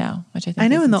 Mm-hmm. Yeah. Which I think I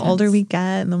know. And intense. the older we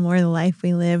get and the more the life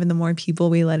we live and the more people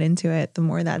we let into it, the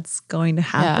more that's going to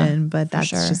happen. But that's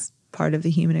just part of the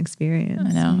human experience.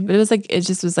 I know. But it was like, it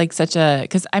just was like such a,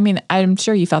 because I mean, I'm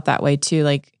sure you felt that way too.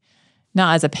 Like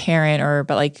not as a parent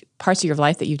but like parts of your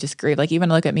life that you just grieve. Like even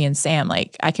look at me and Sam,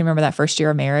 like I can remember that first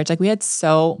year of marriage. Like we had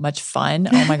so much fun.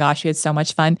 Oh my gosh, we had so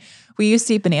much fun. We used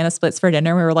to eat banana splits for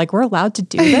dinner. We were like, we're allowed to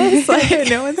do this. Like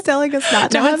no one's telling us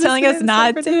not to. No one's telling us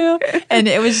not to. And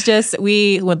it was just,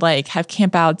 we would like have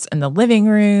campouts in the living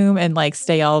room and like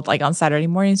stay all like on Saturday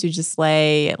mornings. We just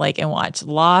lay like and watch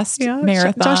Lost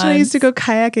marathons. Josh and I used to go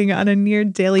kayaking on a near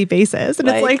daily basis. And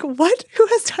it's like, what? Who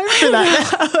has time for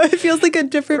that now? It feels like a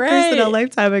different person a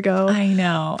lifetime ago. I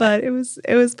know. But it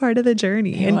was part of the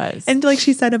journey. It was. And like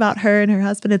she said about her and her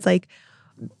husband, it's like,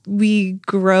 we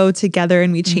grow together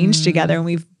and we change together, and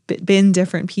we've been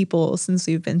different people since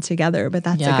we've been together, but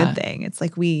that's a good thing. It's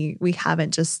like we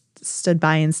haven't just stood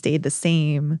by and stayed the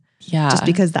same just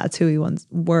because that's who we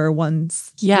were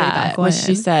once. Yeah. What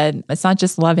she said, it's not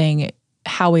just loving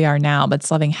how we are now, but it's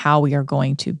loving how we are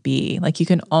going to be. Like you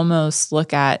can almost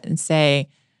look at and say,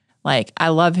 like, I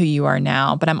love who you are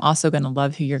now, but I'm also going to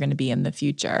love who you're going to be in the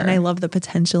future. And I love the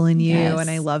potential in you, and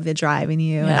I love the drive in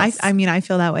you. And I mean, I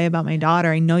feel that way about my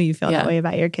daughter. I know you feel that way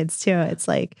about your kids too. It's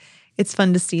like, it's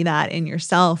fun to see that in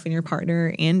yourself and your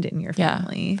partner and in your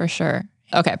family. Yeah, for sure.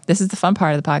 Okay, this is the fun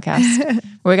part of the podcast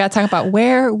where we got to talk about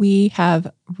where we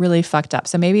have really fucked up.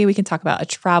 So maybe we can talk about a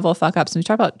travel fuck up. So we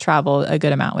talk about travel a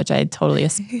good amount, which I totally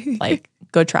like.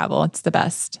 Go travel. It's the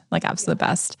best, like absolute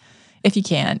best. If you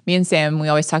can. Me and Sam, we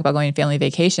always talk about going on family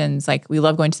vacations. Like we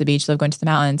love going to the beach, love going to the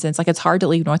mountains. And it's like, it's hard to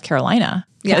leave North Carolina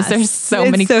because there's so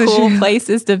many cool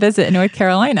places to visit in North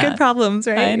Carolina. Good problems,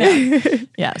 right? I know.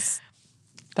 Yes.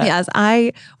 But.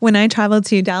 Yes. When I traveled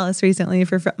to Dallas recently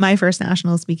for my first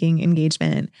national speaking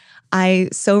engagement, I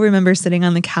so remember sitting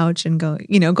on the couch and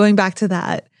going back to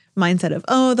that mindset of,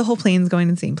 oh, the whole plane's going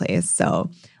to the same place.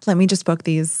 So let me just book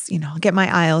these, get my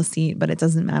aisle seat, but it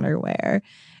doesn't matter where.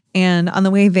 And on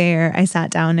the way there, I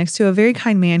sat down next to a very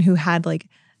kind man who had like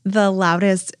the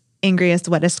loudest, angriest,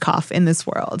 wettest cough in this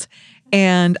world.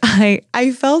 And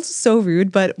I felt so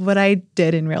rude, but what I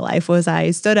did in real life was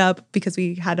I stood up because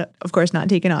we had, of course, not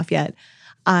taken off yet.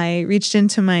 I reached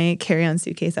into my carry-on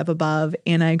suitcase up above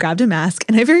and I grabbed a mask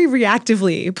and I very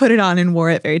reactively put it on and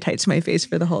wore it very tight to my face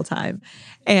for the whole time.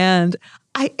 And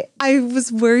I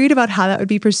was worried about how that would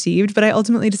be perceived, but I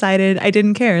ultimately decided I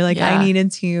didn't care. Like I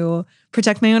needed to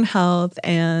protect my own health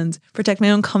and protect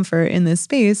my own comfort in this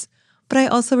space. But I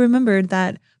also remembered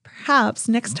that perhaps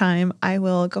next time I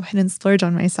will go ahead and splurge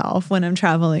on myself when I'm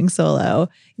traveling solo,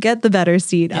 get the better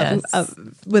seat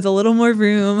with a little more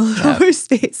room, a little more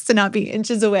space to not be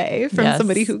inches away from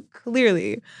somebody who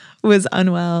clearly was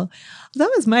unwell.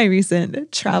 That was my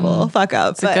recent travel fuck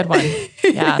up. It's a good one.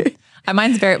 Yeah.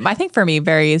 Mine's I think for me,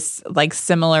 varies like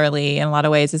similarly in a lot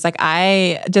of ways. It's like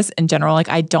I just in general, like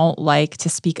I don't like to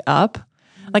speak up.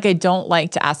 Like I don't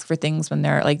like to ask for things when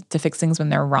they're like to fix things when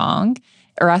they're wrong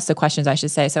or ask the questions, I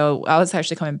should say. So I was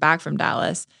actually coming back from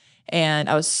Dallas and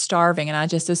I was starving and I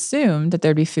just assumed that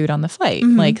there'd be food on the flight,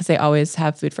 like because they always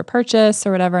have food for purchase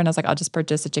or whatever. And I was like, I'll just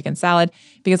purchase a chicken salad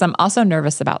because I'm also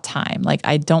nervous about time. Like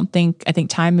I think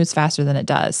time moves faster than it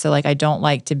does. So like I don't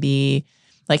like to be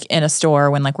like in a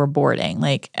store when like we're boarding.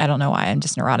 Like, I don't know why, I'm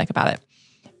just neurotic about it.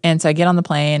 And so I get on the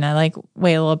plane, I like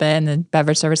wait a little bit and the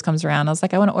beverage service comes around. I was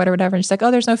like, I want to order whatever. And she's like,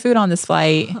 oh, there's no food on this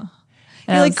flight. And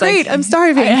you're like, great, I'm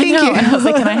starving. Thank you. And I was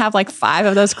like, can I have like 5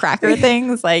 of those cracker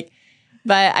things? Like,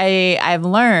 but I've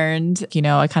learned,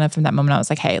 I kind of from that moment, I was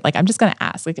like, hey, like, I'm just going to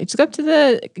ask, like, just go up to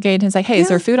the gate and it's like, hey, is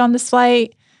there food on this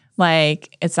flight?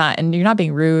 Like it's not, and you're not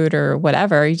being rude or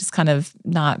whatever. You're just kind of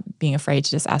not being afraid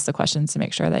to just ask the questions to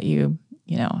make sure that you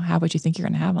have what you think you're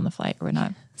going to have on the flight or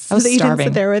not. So I was starving. You didn't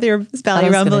sit there with your belly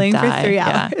rumbling for 3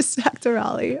 hours back to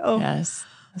Raleigh. Oh, yes.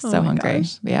 So hungry.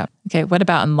 Gosh. Yeah. Okay. What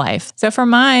about in life? So for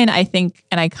mine, I think,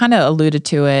 and I kind of alluded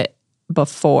to it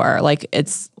before, like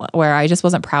it's where I just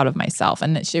wasn't proud of myself.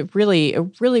 And it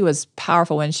really was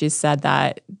powerful when she said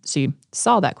that she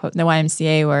saw that quote in the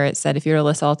YMCA where it said, if you were to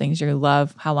list all things you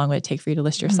love, how long would it take for you to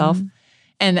list yourself?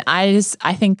 And I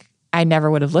think I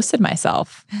never would have listed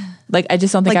myself. Like, I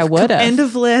just don't think I would have. End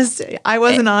of list. I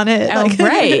wasn't on it.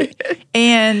 Right.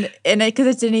 And because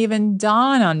it didn't even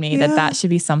dawn on me that should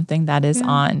be something that is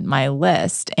on my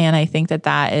list. And I think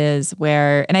that is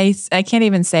where, and I can't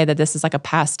even say that this is like a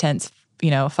past tense,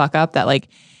 fuck up, that like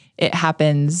it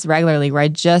happens regularly where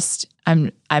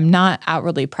I'm not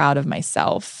outwardly proud of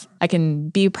myself. I can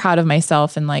be proud of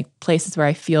myself in like places where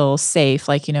I feel safe,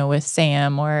 like, with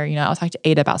Sam or, I'll talk to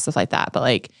Ada about stuff like that. But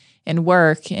like in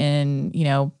work,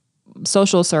 in,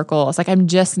 social circles, like I'm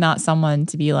just not someone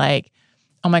to be like,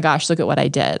 oh my gosh, look at what I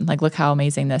did. Like, look how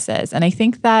amazing this is. And I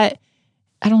think that,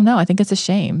 I don't know, I think it's a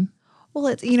shame. Well,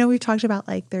 it's, we've talked about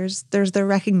like there's the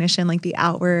recognition, like the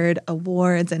outward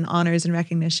awards and honors and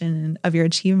recognition of your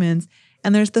achievements.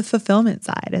 And there's the fulfillment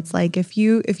side. It's like if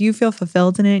you feel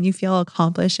fulfilled in it and you feel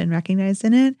accomplished and recognized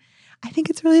in it, I think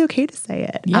it's really okay to say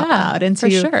it out loud and for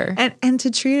sure. and to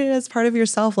treat it as part of your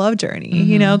self-love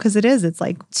journey, because it's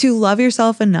like to love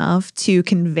yourself enough to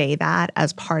convey that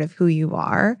as part of who you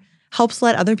are helps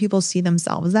let other people see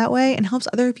themselves that way and helps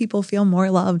other people feel more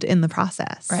loved in the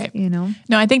process. Right. No,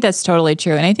 I think that's totally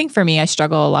true. And I think for me, I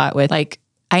struggle a lot with like,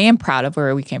 I am proud of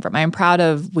where we came from. I am proud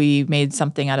of we made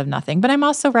something out of nothing, but I'm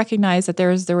also recognize that there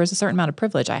was a certain amount of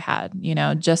privilege I had,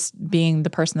 just being the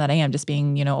person that I am, just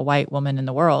being, a white woman in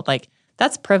the world, like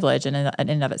that's privilege in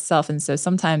and of itself. And so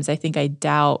sometimes I think I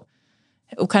doubt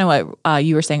kind of what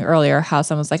you were saying earlier, how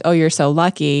someone's like, oh, you're so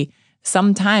lucky.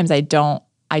 Sometimes I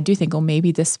do think, well,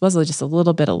 maybe this was just a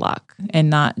little bit of luck and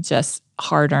not just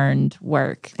hard-earned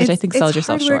work, which I think sells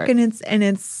yourself short. And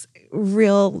it's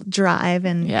real drive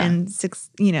and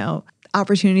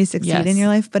opportunity to succeed in your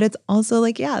life. But it's also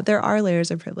like, there are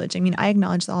layers of privilege. I mean, I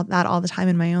acknowledge that all the time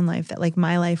in my own life, that like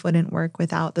my life wouldn't work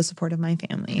without the support of my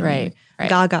family. Right.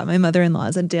 Gaga, my mother-in-law,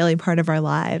 is a daily part of our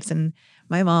lives. And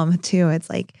my mom too. It's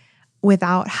like,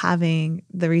 without having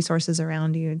the resources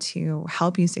around you to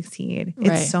help you succeed,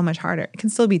 it's so much harder. It can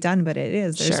still be done, but it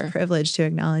is. There's privilege to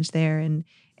acknowledge there and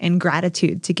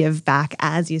gratitude to give back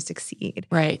as you succeed.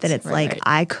 Right. That it's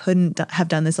I couldn't have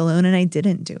done this alone and I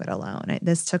didn't do it alone.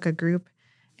 This took a group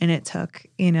and it took,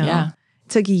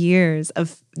 took years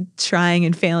of trying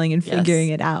and failing and figuring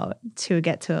it out to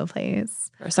get to a place.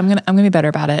 So I'm gonna be better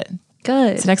about it.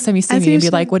 Good. So next time you see me, you'll be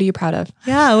like, what are you proud of?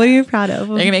 Yeah, what are you proud of?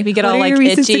 You're going to make me get all like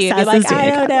itchy and be like, I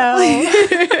don't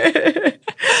know.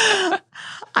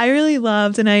 I really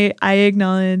loved, and I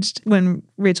acknowledged when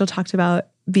Rachel talked about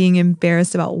being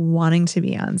embarrassed about wanting to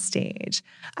be on stage.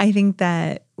 I think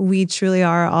that we truly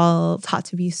are all taught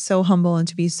to be so humble and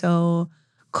to be so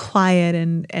quiet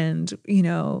and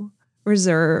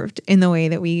reserved in the way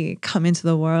that we come into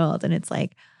the world. And it's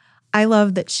like, I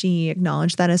love that she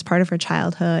acknowledged that as part of her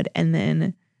childhood and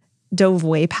then dove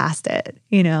way past it.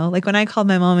 Like when I called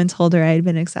my mom and told her I had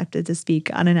been accepted to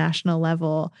speak on a national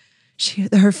level,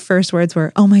 her first words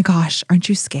were, "Oh my gosh, aren't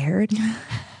you scared?"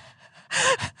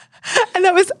 And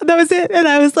that was it. And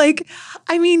I was like,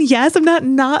 I mean, yes, I'm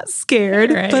not scared,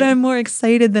 but I'm more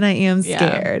excited than I am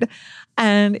scared.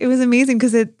 And it was amazing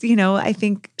because I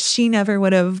think she never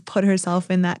would have put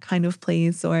herself in that kind of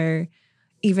place or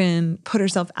even put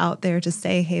herself out there to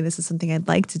say, hey, this is something I'd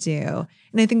like to do.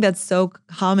 And I think that's so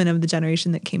common of the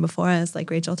generation that came before us, like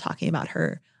Rachel talking about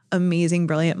her amazing,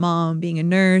 brilliant mom being a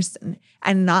nurse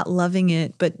and not loving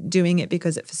it, but doing it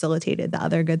because it facilitated the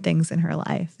other good things in her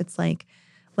life. It's like,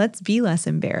 let's be less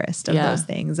embarrassed of those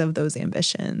things, of those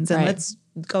ambitions, and let's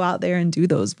go out there and do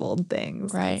those bold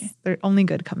things. Right. Only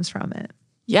good comes from it.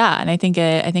 Yeah. And I think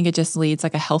it just leads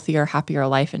like a healthier, happier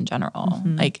life in general.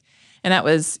 Mm-hmm. Like, and that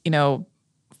was,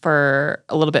 for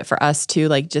a little bit for us too,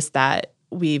 like just that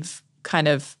we've kind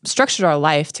of structured our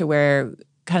life to where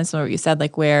kind of similar to what you said,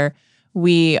 like where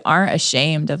we aren't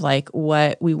ashamed of like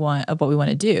what we want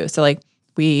to do. So like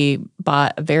we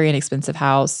bought a very inexpensive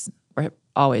house. We're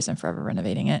always and forever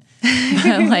renovating it.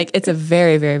 Like it's a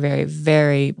very, very, very,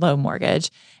 very low mortgage.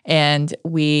 And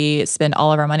we spend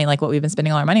all of our money, like what we've been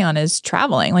spending all our money on is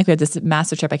traveling. Like we had this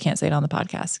massive trip. I can't say it on the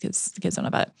podcast because the kids don't know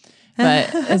about it.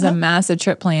 But it's a massive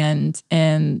trip planned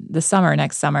in the summer,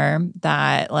 next summer,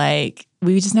 that like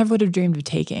we just never would have dreamed of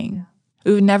taking.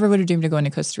 We never would have dreamed of going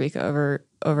to Costa Rica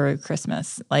over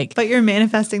Christmas. But you're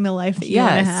manifesting the life that you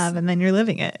want to have, and then you're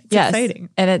living it. It's exciting,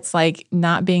 and it's like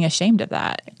not being ashamed of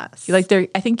that. Yes. Like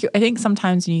I think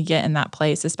sometimes when you get in that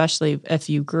place, especially if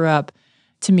you grew up,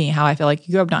 to me, how I feel like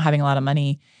you grew up not having a lot of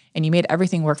money, and you made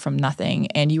everything work from nothing,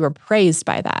 and you were praised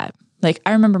by that. Like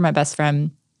I remember my best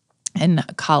friend in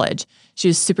college. She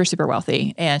was super, super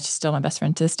wealthy, and she's still my best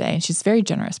friend to this day. And she's a very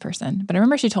generous person. But I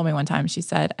remember she told me one time, she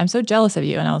said, "I'm so jealous of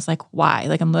you." And I was like, "Why?"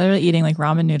 Like I'm literally eating like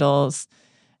ramen noodles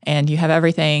and you have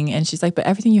everything. And she's like, "But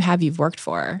everything you have, you've worked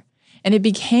for." And it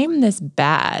became this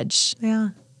badge. Yeah.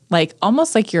 Like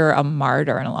almost like you're a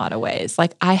martyr in a lot of ways.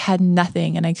 Like I had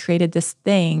nothing and I created this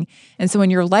thing. And so when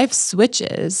your life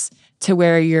switches to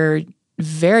where you're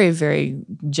very, very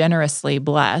generously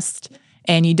blessed,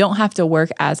 and you don't have to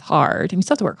work as hard. I mean, you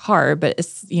still have to work hard, but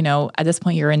it's, at this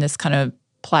point you're in this kind of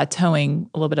plateauing,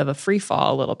 a little bit of a free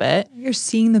fall a little bit. You're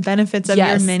seeing the benefits of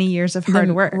your many years of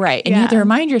hard work. Right. And you have to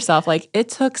remind yourself, like, it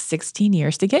took 16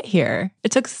 years to get here.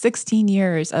 It took 16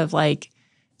 years of like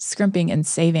scrimping and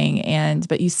saving,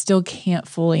 but you still can't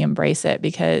fully embrace it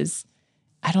because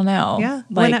I don't know. Yeah.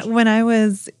 Like, when I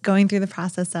was going through the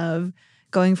process of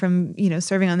going from,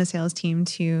 serving on the sales team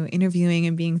to interviewing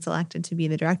and being selected to be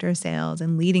the director of sales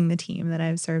and leading the team that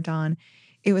I've served on,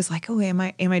 it was like, oh, am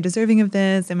I deserving of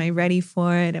this? Am I ready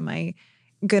for it? Am I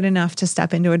good enough to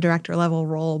step into a director level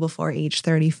role before age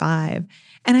 35?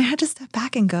 And I had to step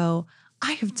back and go,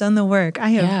 I have done the work.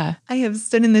 I have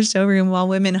stood in the showroom while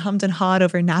women hummed and hawed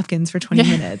over napkins for 20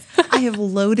 minutes. I have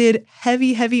loaded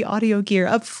heavy audio gear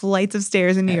up flights of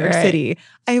stairs in New York City.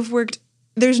 I have worked.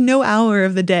 There's no hour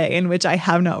of the day in which I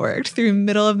have not worked, through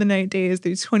middle of the night days,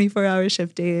 through 24-hour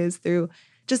shift days, through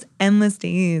just endless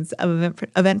days of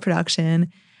event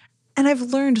production. And I've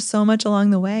learned so much along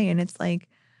the way. And it's like,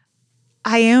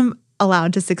 I am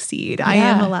allowed to succeed. I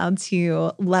am allowed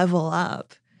to level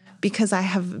up, because I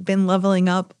have been leveling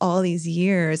up all these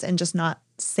years and just not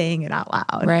saying it out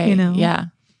loud. Right. Yeah.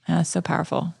 So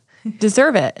powerful.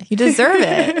 Deserve it. You deserve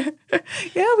it.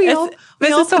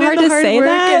 It's so hard to say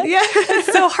that.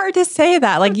 It's so hard to say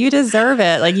that. Like, you deserve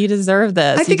it. Like, you deserve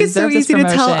this. I think it's so easy to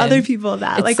tell other people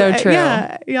that. It's like, so true.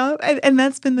 And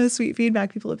that's been the sweet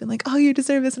feedback. People have been like, oh, you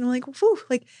deserve this. And I'm like, whew,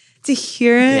 like, to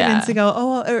hear it and to go,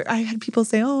 oh, or I had people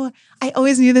say, oh, I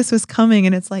always knew this was coming.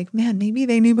 And it's like, man, maybe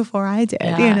they knew before I did,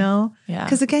 Yeah.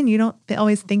 Because again, you don't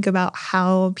always think about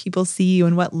how people see you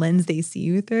and what lens they see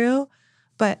you through,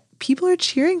 but people are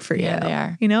cheering for you. Yeah, they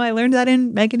are. I learned that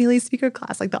in Megan Neely's speaker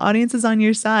class. Like, the audience is on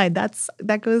your side.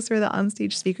 That goes for the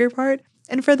onstage speaker part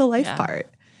and for the life part.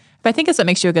 But I think it's what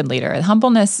makes you a good leader.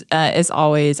 Humbleness is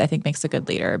always, I think, makes a good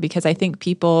leader, because I think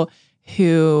people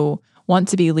who want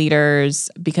to be leaders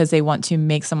because they want to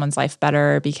make someone's life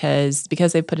better, because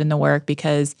they put in the work,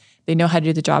 because they know how to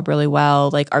do the job really well,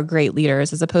 like, are great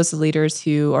leaders, as opposed to leaders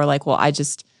who are like, well, I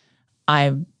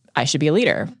should be a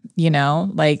leader,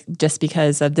 like, just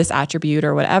because of this attribute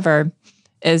or whatever.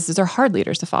 Those are hard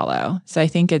leaders to follow. So I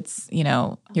think it's, you're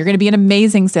going to be an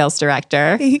amazing sales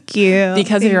director. Thank you.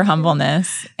 Because of your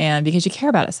humbleness and because you care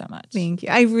about it so much. Thank you.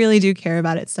 I really do care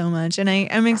about it so much. And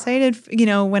I'm excited,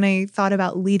 when I thought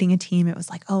about leading a team, it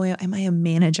was like, oh, am I a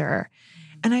manager?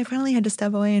 And I finally had to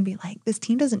step away and be like, this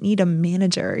team doesn't need a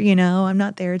manager, I'm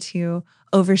not there to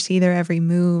oversee their every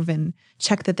move and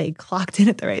check that they clocked in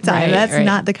at the right time. That's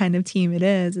not the kind of team it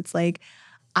is. It's like,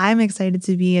 I'm excited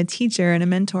to be a teacher and a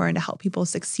mentor and to help people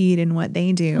succeed in what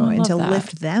they do and to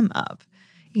lift them up,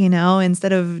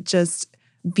 instead of just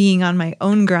being on my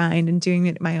own grind and doing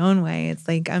it my own way. It's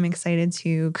like, I'm excited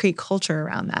to create culture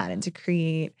around that and to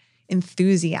create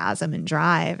enthusiasm and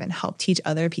drive and help teach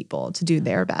other people to do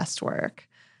their best work.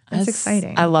 That's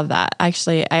exciting. I love that.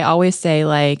 Actually, I always say,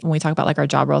 like, when we talk about like our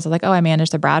job roles, I'm like, oh, I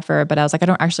manage the Bradford, but I was like, I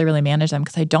don't actually really manage them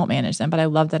because I don't manage them. But I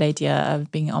love that idea of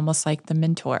being almost like the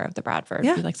mentor of the Bradford.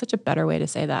 Yeah. Like, such a better way to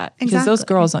say that. Because those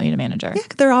girls don't need a manager. Yeah,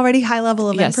 they're already high level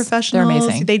event professionals. They're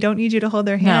amazing. They don't need you to hold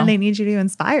their hand. They need you to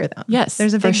inspire them. Yes,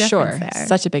 there's a big difference there.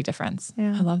 Such a big difference.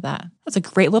 Yeah. I love that. That's a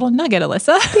great little nugget,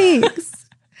 Alyssa. Thanks.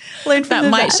 Learn from that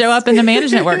might best. show up in the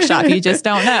management workshop. You just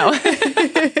don't know.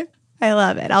 I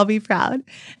love it. I'll be proud.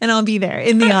 And I'll be there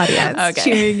in the audience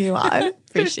cheering you on.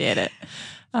 Appreciate it.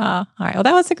 All right. Well,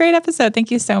 that was a great episode. Thank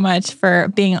you so much for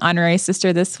being honorary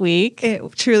sister this week. It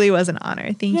truly was an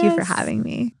honor. Thank you for having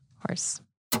me. Of course.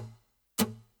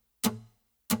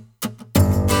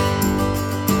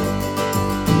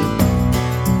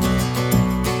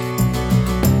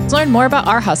 To learn more about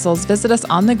our hustles, visit us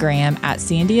on the gram at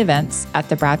C&D Events, at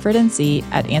the Bradford NC,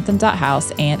 at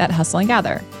Anthem.house, and at Hustle and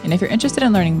Gather. And if you're interested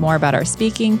in learning more about our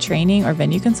speaking, training, or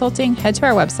venue consulting, head to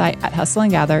our website at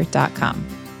hustleandgather.com.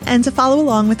 And to follow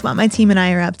along with what my team and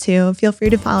I are up to, feel free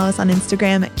to follow us on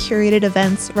Instagram at Curated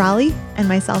Events Raleigh and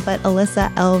myself at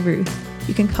Alyssa L. Ruth.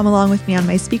 You can come along with me on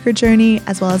my speaker journey,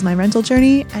 as well as my rental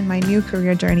journey and my new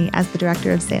career journey as the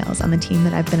Director of Sales on the team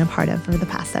that I've been a part of for the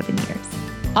past 7 years.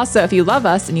 Also, if you love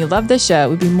us and you love this show,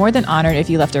 we'd be more than honored if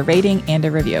you left a rating and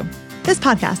a review. This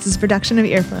podcast is a production of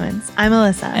Earfluence. I'm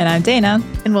Alyssa. And I'm Dana.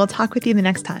 And we'll talk with you the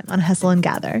next time on Hustle and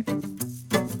Gather.